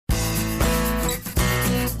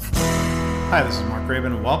Hi, this is Mark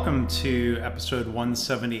Graban. Welcome to episode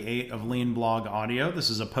 178 of Lean Blog Audio. This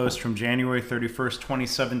is a post from January 31st,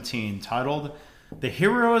 2017, titled The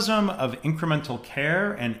Heroism of Incremental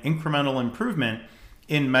Care and Incremental Improvement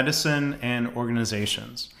in Medicine and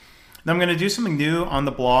Organizations. Now, I'm going to do something new on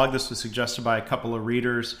the blog. This was suggested by a couple of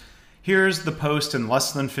readers. Here's the post in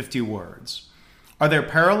less than 50 words. Are there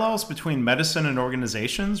parallels between medicine and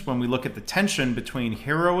organizations when we look at the tension between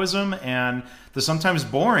heroism and the sometimes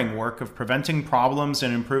boring work of preventing problems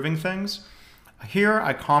and improving things? Here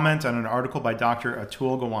I comment on an article by Dr.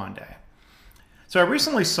 Atul Gawande. So I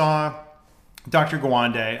recently saw Dr.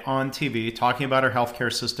 Gawande on TV talking about our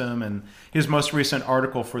healthcare system and his most recent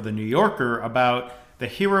article for The New Yorker about the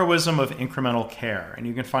heroism of incremental care. And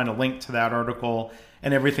you can find a link to that article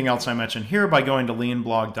and everything else I mentioned here by going to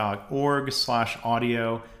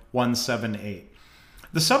leanblog.org/audio178.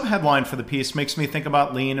 The subheadline for the piece makes me think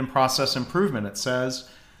about lean and process improvement. It says,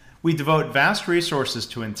 "We devote vast resources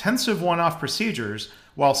to intensive one-off procedures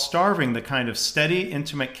while starving the kind of steady,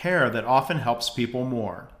 intimate care that often helps people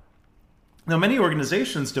more." Now, many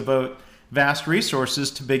organizations devote vast resources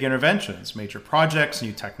to big interventions, major projects,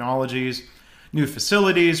 new technologies, new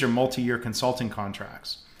facilities, or multi-year consulting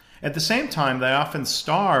contracts. At the same time, they often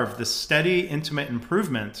starve the steady, intimate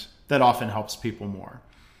improvement that often helps people more.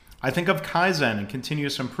 I think of Kaizen and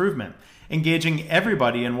continuous improvement, engaging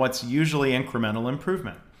everybody in what's usually incremental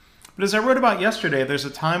improvement. But as I wrote about yesterday, there's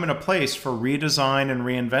a time and a place for redesign and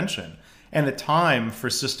reinvention, and a time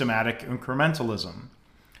for systematic incrementalism.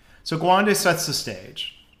 So Gawande sets the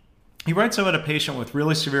stage. He writes about a patient with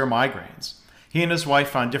really severe migraines. He and his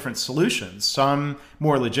wife found different solutions, some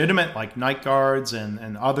more legitimate like night guards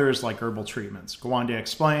and others like herbal treatments. Gawande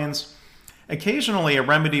explains, occasionally a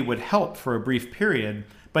remedy would help for a brief period,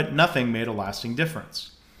 but nothing made a lasting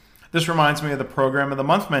difference. This reminds me of the program of the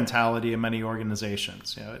month mentality in many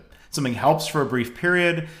organizations. Something helps for a brief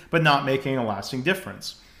period, but not making a lasting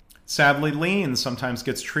difference. Sadly, lean sometimes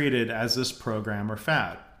gets treated as this program or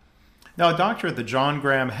fad. Now, a doctor at the John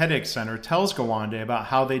Graham Headache Center tells Gawande about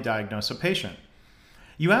how they diagnose a patient.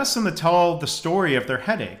 You ask them to tell the story of their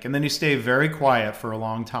headache, and then you stay very quiet for a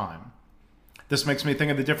long time. This makes me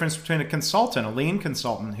think of the difference between a consultant, a lean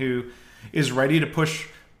consultant, who is ready to push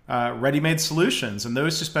ready-made solutions, and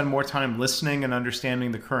those who spend more time listening and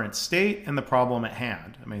understanding the current state and the problem at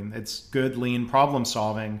hand. It's good lean problem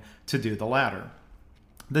solving to do the latter.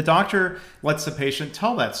 The doctor lets the patient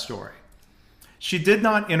tell that story. She did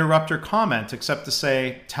not interrupt her comment except to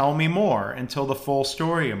say, "Tell me more," until the full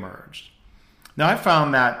story emerged. Now, I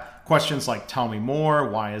found that questions like "tell me more,"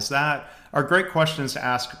 "why is that," are great questions to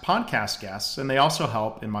ask podcast guests, and they also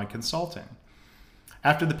help in my consulting.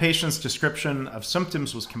 After the patient's description of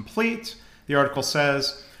symptoms was complete, the article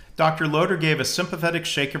says, Dr. Loader gave a sympathetic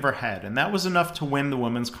shake of her head, and that was enough to win the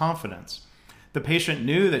woman's confidence. The patient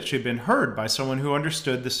knew that she had been heard by someone who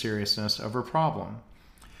understood the seriousness of her problem.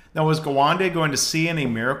 Now, was Gawande going to see any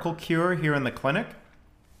miracle cure here in the clinic?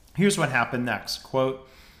 Here's what happened next. Quote,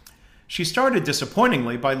 "She started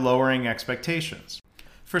disappointingly by lowering expectations.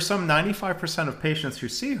 For some 95% of patients who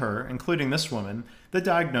see her, including this woman, the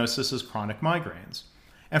diagnosis is chronic migraines.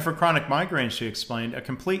 And for chronic migraines, she explained, a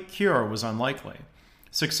complete cure was unlikely.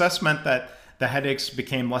 Success meant that the headaches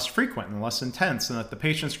became less frequent and less intense, and that the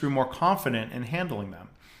patients grew more confident in handling them.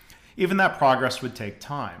 Even that progress would take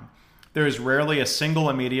time. There is rarely a single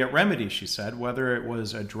immediate remedy," she said, whether it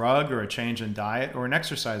was a drug or a change in diet or an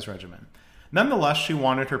exercise regimen. Nonetheless, she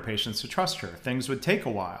wanted her patients to trust her. Things would take a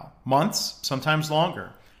while, months, sometimes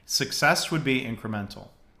longer. Success would be incremental.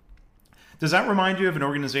 Does that remind you of an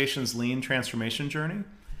organization's lean transformation journey?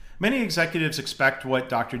 Many executives expect what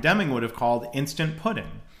Dr. Deming would have called instant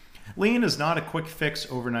pudding. Lean is not a quick fix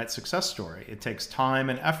overnight success story. It takes time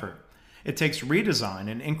and effort. It takes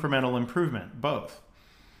redesign and incremental improvement, both.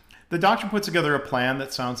 The doctor put together a plan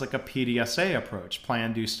that sounds like a PDSA approach,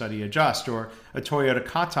 plan, do, study, adjust, or a Toyota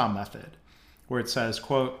Kata method, where it says,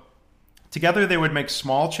 quote, "Together they would make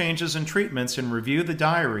small changes in treatments and review the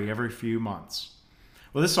diary every few months."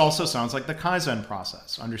 Well, this also sounds like the Kaizen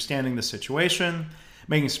process, understanding the situation,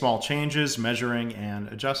 making small changes, measuring, and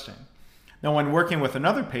adjusting. Now, when working with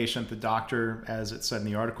another patient, the doctor, as it said in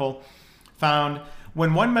the article, found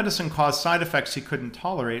when one medicine caused side effects he couldn't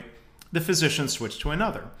tolerate, the physician switched to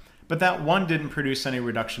another. But that one didn't produce any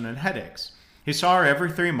reduction in headaches. He saw her every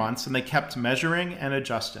 3 months, and they kept measuring and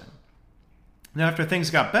adjusting. Now, after things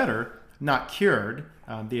got better, not cured,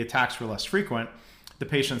 the attacks were less frequent, the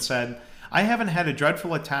patient said, "I haven't had a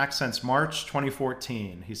dreadful attack since March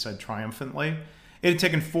 2014, he said triumphantly. It had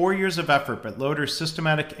taken 4 years of effort, but Loader's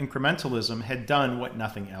systematic incrementalism had done what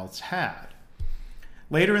nothing else had.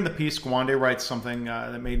 Later in the piece, Gawande writes something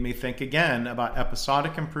that made me think again about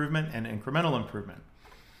episodic improvement and incremental improvement.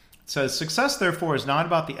 It says, success, therefore, is not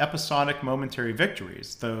about the episodic momentary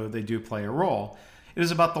victories, though they do play a role. It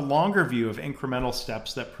is about the longer view of incremental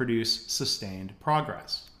steps that produce sustained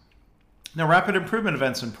progress. Now, rapid improvement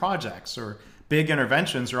events and projects or big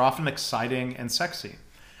interventions are often exciting and sexy,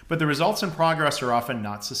 but the results in progress are often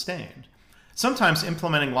not sustained. Sometimes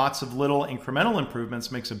implementing lots of little incremental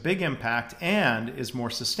improvements makes a big impact and is more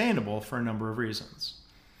sustainable for a number of reasons.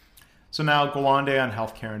 So now Gawande on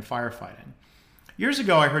healthcare and firefighting. Years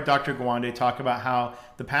ago, I heard Dr. Gawande talk about how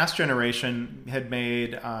the past generation had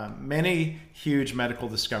made many huge medical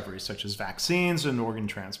discoveries, such as vaccines and organ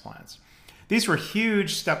transplants. These were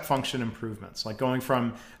huge step function improvements, like going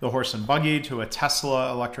from the horse and buggy to a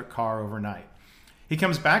Tesla electric car overnight. He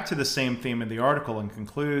comes back to the same theme in the article and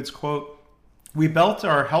concludes, quote, "We built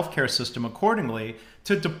our healthcare system accordingly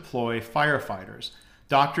to deploy firefighters.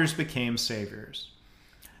 Doctors became saviors."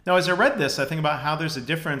 Now, as I read this, I think about how there's a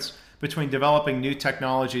difference between developing new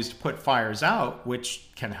technologies to put fires out, which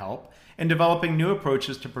can help, and developing new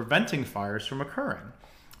approaches to preventing fires from occurring.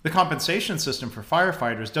 The compensation system for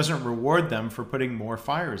firefighters doesn't reward them for putting more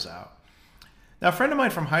fires out. Now, a friend of mine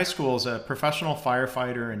from high school is a professional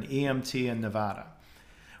firefighter and EMT in Nevada.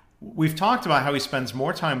 We've talked about how he spends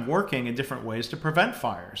more time working in different ways to prevent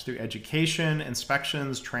fires through education,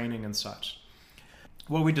 inspections, training, and such.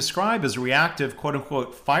 What we describe as reactive,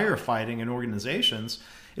 quote-unquote, firefighting in organizations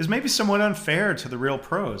is maybe somewhat unfair to the real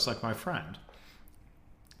pros like my friend.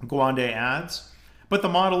 Gawande adds, but the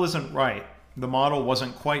model isn't right. The model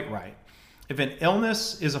wasn't quite right. If an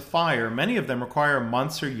illness is a fire, many of them require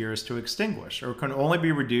months or years to extinguish or can only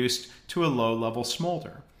be reduced to a low-level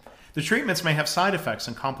smolder. The treatments may have side effects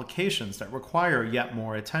and complications that require yet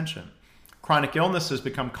more attention. Chronic illness has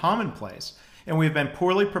become commonplace, and we've been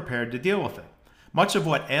poorly prepared to deal with it. Much of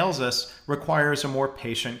what ails us requires a more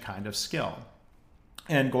patient kind of skill.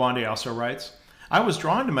 And Gawande also writes, I was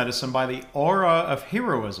drawn to medicine by the aura of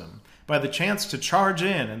heroism, by the chance to charge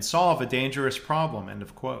in and solve a dangerous problem, end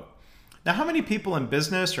of quote. Now, how many people in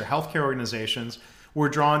business or healthcare organizations were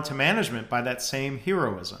drawn to management by that same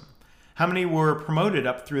heroism? How many were promoted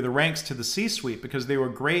up through the ranks to the C-suite because they were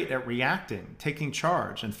great at reacting, taking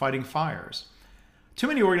charge, and fighting fires? Too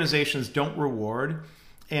many organizations don't reward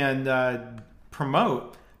and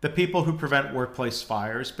promote the people who prevent workplace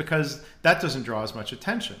fires because that doesn't draw as much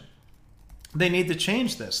attention. They need to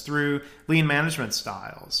change this through lean management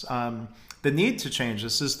styles. The need to change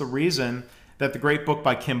this is the reason that the great book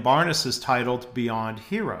by Kim Barnes is titled Beyond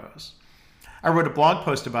Heroes. I wrote a blog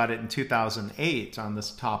post about it in 2008 on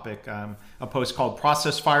this topic, a post called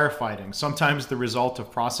Process Firefighting, sometimes the result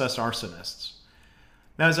of process arsonists.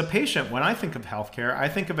 Now, as a patient, when I think of healthcare, I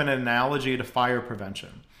think of an analogy to fire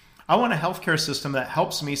prevention. I want a healthcare system that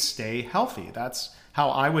helps me stay healthy. That's how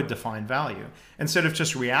I would define value, instead of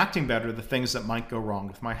just reacting better to the things that might go wrong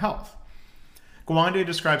with my health. Gawande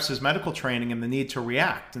describes his medical training and the need to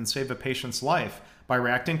react and save a patient's life by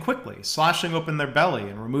reacting quickly, slashing open their belly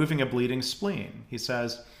and removing a bleeding spleen. He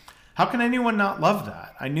says, how can anyone not love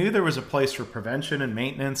that? I knew there was a place for prevention and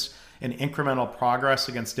maintenance and incremental progress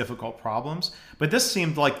against difficult problems, but this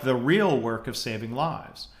seemed like the real work of saving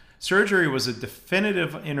lives. Surgery was a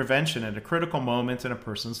definitive intervention at a critical moment in a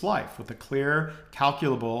person's life with a clear,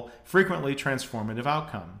 calculable, frequently transformative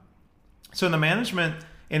outcome. So in the management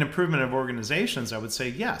and improvement of organizations, I would say,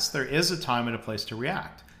 yes, there is a time and a place to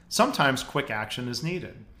react. Sometimes quick action is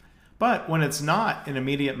needed. But when it's not an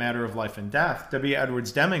immediate matter of life and death, W.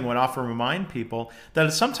 Edwards Deming would often remind people that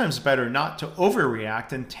it's sometimes better not to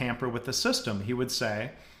overreact and tamper with the system. He would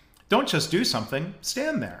say, don't just do something,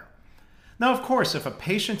 stand there. Now, of course, if a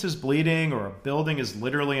patient is bleeding or a building is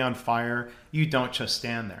literally on fire, you don't just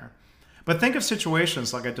stand there. But think of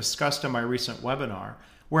situations like I discussed in my recent webinar,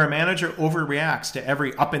 where a manager overreacts to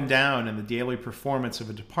every up and down in the daily performance of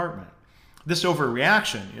a department. This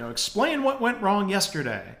overreaction, explain what went wrong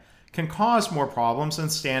yesterday, can cause more problems than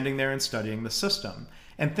standing there and studying the system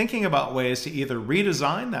and thinking about ways to either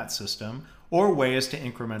redesign that system or ways to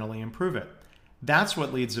incrementally improve it. That's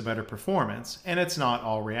what leads to better performance, and it's not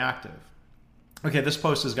all reactive. Okay, this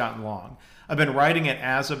post has gotten long. I've been writing it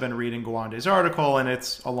as I've been reading Gawande's article, and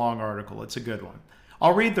it's a long article. It's a good one.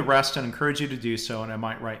 I'll read the rest and encourage you to do so, and I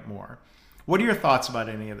might write more. What are your thoughts about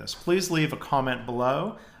any of this? Please leave a comment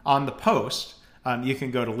below on the post. You can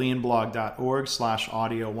go to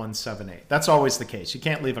leanblog.org/audio178. That's always the case. You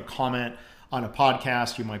can't leave a comment on a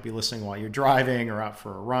podcast. You might be listening while you're driving or out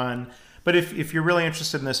for a run. But if you're really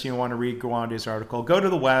interested in this and you want to read Gawande's article, go to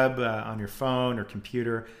the web on your phone or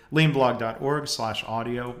computer,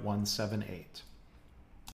 leanblog.org/audio178.